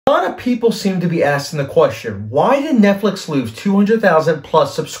A lot of people seem to be asking the question, why did Netflix lose 200,000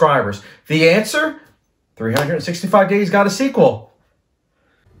 plus subscribers? The answer? 365 Days got a sequel.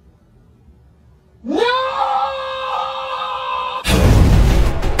 No! How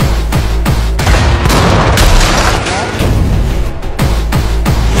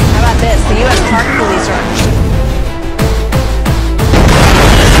about this? The U.S. Park Police are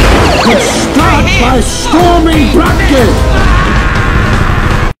Start by storming Bracket!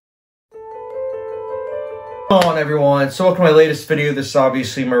 Come on everyone, so welcome to my latest video. This is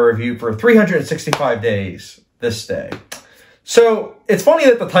obviously my review for 365 Days, This Day. So, it's funny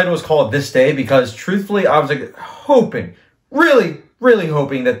that the title is called This Day because truthfully I was like hoping, really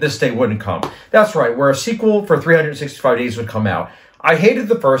hoping that this day wouldn't come. That's right, where a sequel for 365 Days would come out. I hated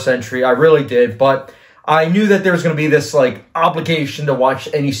the first entry, I really did, but I knew that there was going to be this, like, obligation to watch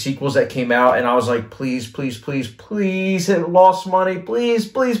any sequels that came out, and I was like, please, please, please, please, it lost money, please,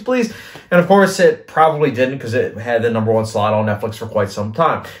 please, please. And, of course, it probably didn't because it had the #1 slot on Netflix for quite some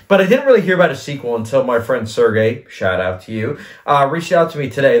time. But I didn't really hear about a sequel until my friend Sergey, shout out to you, reached out to me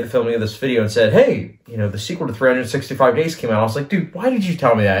today at the filming of this video and said, hey, you know, the sequel to 365 Days came out. I was like, dude, why did you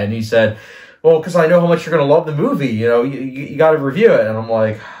tell me that? And he said, well, because I know how much you're going to love the movie, you know, you got to review it. And I'm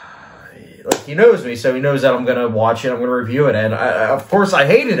like, he knows me, so he knows that I'm going to watch it, I'm going to review it, and of course I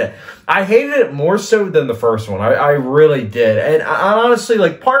hated it. I hated it more so than the first one. I really did, and I honestly,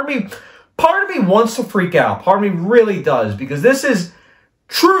 like, part of me wants to freak out. Part of me really does, because this is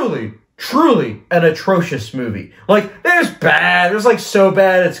truly an atrocious movie. Like, there's like so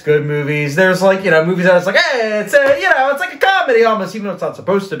bad it's good movies. There's like, you know, movies that it's like, hey, it's a, you know, it's like a comedy almost, even though it's not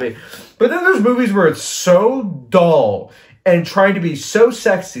supposed to be. But then there's movies where it's so dull and trying to be so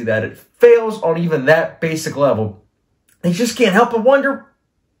sexy that it fails on even that basic level. You just can't help but wonder,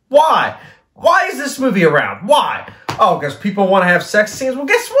 why? Why is this movie around? Why? Oh, because people want to have sex scenes? Well,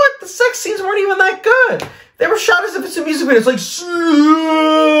 guess what? The sex scenes weren't even that good. They were shot as if it's a music video. It's like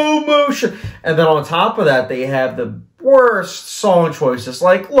slow motion. And then on top of that, they have the worst song choices.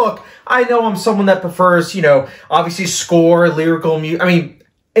 Like, look, I know I'm someone that prefers, you know, obviously score, lyrical music,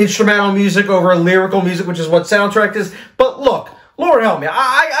 instrumental music over lyrical music, which is what soundtrack is. But look, Lord help me,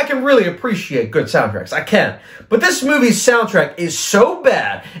 I can really appreciate good soundtracks. I can. But this movie's soundtrack is so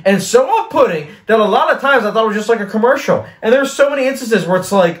bad and so off-putting that a lot of times I thought it was just like a commercial. And there's so many instances where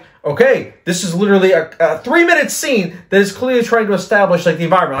it's like, okay, this is literally a 3-minute scene that is clearly trying to establish, like, the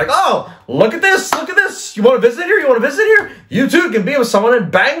environment. Like, oh, look at this, look at this. You want to visit here? You want to visit here? You too can be with someone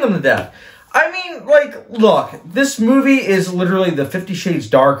and bang them to death. I mean, like, look, this movie is literally the 50 Shades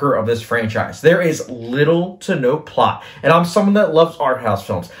Darker of this franchise. There is little to no plot. And I'm someone that loves art house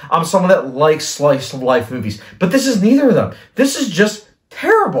films. I'm someone that likes slice of life movies. But this is neither of them. This is just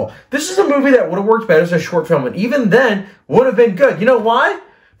terrible. This is a movie that would have worked better as a short film, and even then would have been good. You know why?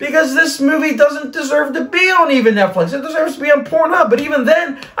 Because this movie doesn't deserve to be on even Netflix. It deserves to be on Pornhub. But even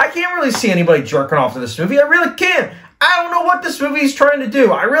then, I can't really see anybody jerking off to this movie. I really can't. I don't know what this movie is trying to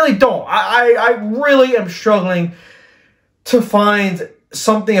do. I really don't. I really am struggling to find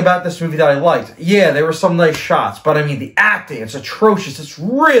something about this movie that I liked. Yeah, there were some nice shots, but I mean, the acting, it's atrocious. It's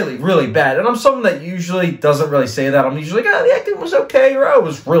really bad. And I'm someone that usually doesn't really say that. I'm usually like, oh, the acting was okay, or oh, it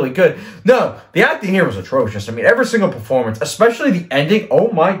was really good. No, the acting here was atrocious. I mean, every single performance, especially the ending,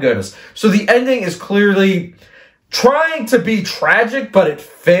 oh my goodness. So the ending is clearly trying to be tragic, but it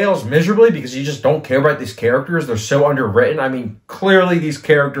fails miserably because you just don't care about these characters. They're so underwritten. I mean, clearly these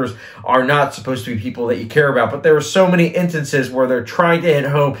characters are not supposed to be people that you care about, but there are so many instances where they're trying to hit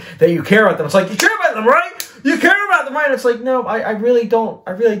home that you care about them. It's like, you care about them, right? You care about them, right? It's like, no, I really don't.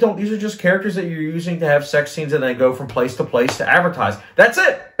 I really don't. These are just characters that you're using to have sex scenes and then go from place to place to advertise. That's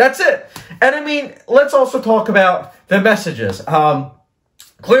it. That's it. And I mean, let's also talk about the messages.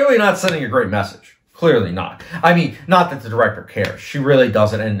 Clearly not sending a great message. Clearly not. I mean, not that the director cares. She really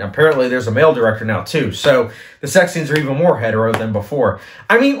doesn't. And apparently there's a male director now too. So the sex scenes are even more hetero than before.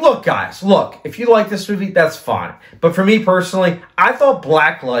 I mean, look, guys, look. If you like this movie, that's fine. But for me personally, I thought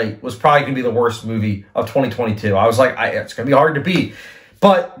Blacklight was probably going to be the worst movie of 2022. I was like, it's going to be hard to beat.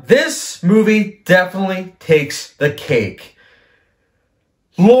 But this movie definitely takes the cake.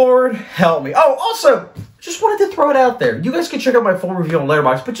 Lord help me. Oh, also, just wanted to throw it out there. You guys can check out my full review on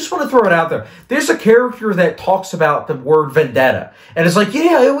Letterboxd, but just want to throw it out there. There's a character that talks about the word vendetta. And it's like,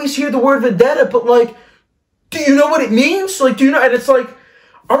 yeah, I always hear the word vendetta, but like, do you know what it means? Like, do you know? And it's like,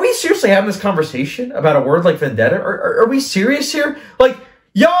 are we seriously having this conversation about a word like vendetta? Are we serious here? Like,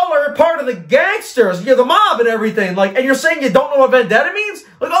 y'all are part of the gangsters. You're the mob and everything. Like, and you're saying you don't know what vendetta means?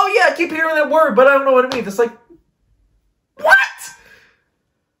 Like, oh yeah, I keep hearing that word, but I don't know what it means. It's like, what?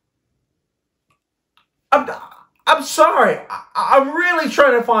 I'm sorry. I'm really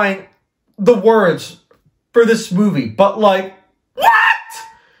trying to find the words for this movie, but like, what?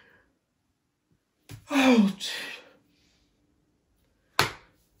 Oh,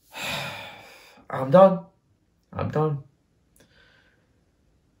 I'm done. I'm done.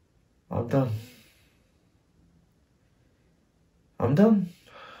 I'm done. I'm done.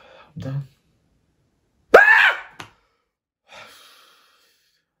 I'm done.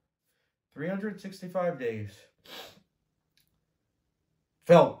 365 days.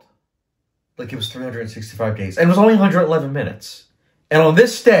 Felt like it was 365 days. And it was only 111 minutes. And on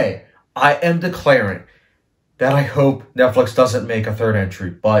this day, I am declaring that I hope Netflix doesn't make a third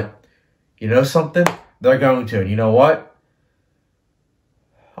entry. But you know something? They're going to. And you know what?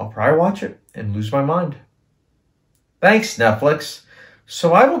 I'll probably watch it and lose my mind. Thanks, Netflix.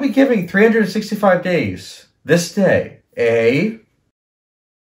 So I will be giving 365 days this day a...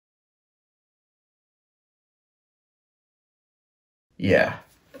 yeah.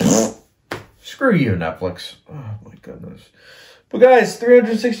 Screw you, Netflix. Oh, my goodness. But guys,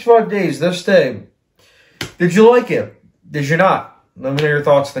 365 days this day. Did you like it? Did you not? Let me know your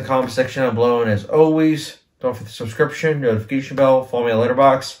thoughts in the comment section down below. And as always, don't forget the subscription, notification bell, follow me on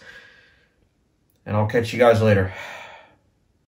Letterboxd. And I'll catch you guys later.